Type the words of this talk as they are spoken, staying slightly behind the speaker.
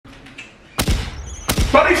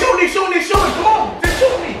Bro, they shooting. Come on, just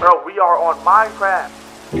shoot me. Bro, we are on Minecraft.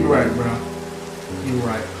 You right, bro. You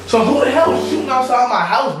right. So who the hell is shooting outside my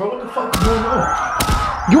house, bro? What the fuck is going on?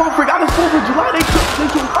 You all forgot it's 4th of July. They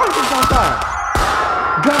shooting fireworks outside.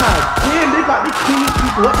 God damn, they cleaning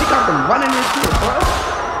people up. They got them running and shit, bro.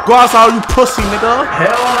 Go outside, you pussy, nigga.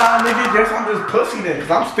 Hell nah, nigga. Guess I'm just pussy then,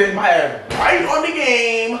 cause I'm staying my ass right on the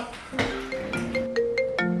game.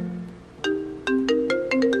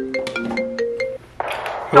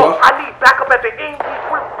 Yo, I need backup at the AMP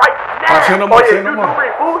right now. Send them up, send them up.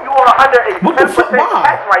 You are under a 10%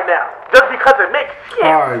 tax right now. Just because it makes shit.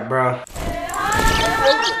 Alright, bro.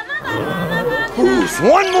 Who's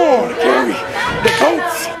one more to carry the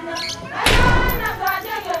goats?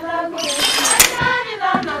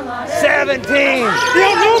 17. You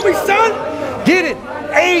don't know me, son. Get it.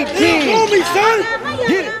 18. You don't know me, son.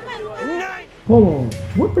 Get it. 9. Hold on.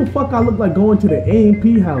 What the fuck I look like going to the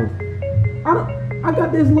AMP house? I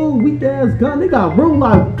got this little weak ass gun. They got real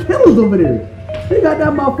life killers over there. They got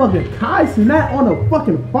that motherfucking Tyson that on a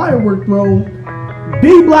fucking firework throw.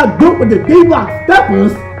 D-Block built with the D-Block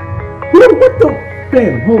steppers. What the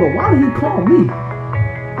fam? Hold on. Why did he call me?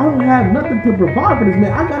 I don't have nothing to provide for this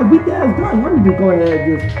man. I got a weak ass gun. Let me just go ahead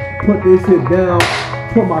and just put this shit down.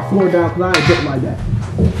 Put my sword down because I ain't built like that.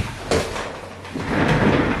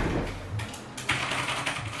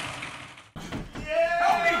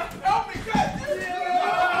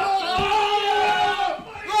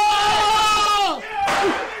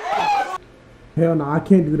 Hell no, I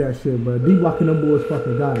can't do that shit, bro. D-Block and them boys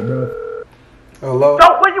fucking got it, bro. Hello? Yo,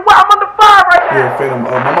 where you at? I'm under fire right now. Yeah, Phantom.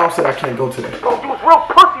 My mom said I can't go today. Bro, you was real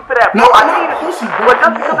pussy for that, bro. No, I I'm not needed pussy, you. bro. But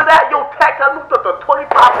just because of that, your tax, I moved up to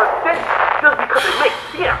 25% just because it makes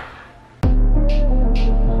sense.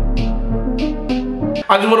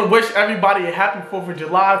 I just want to wish everybody a happy 4th of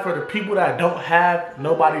July. For the people that don't have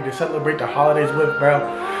nobody to celebrate the holidays with, bro.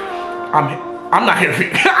 I'm not here for you.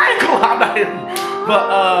 I ain't gonna lie, I'm not here for you.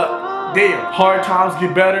 But, damn, hard times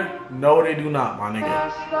get better? No, they do not, my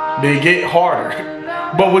nigga. They get harder.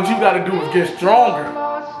 But what you gotta do is get stronger.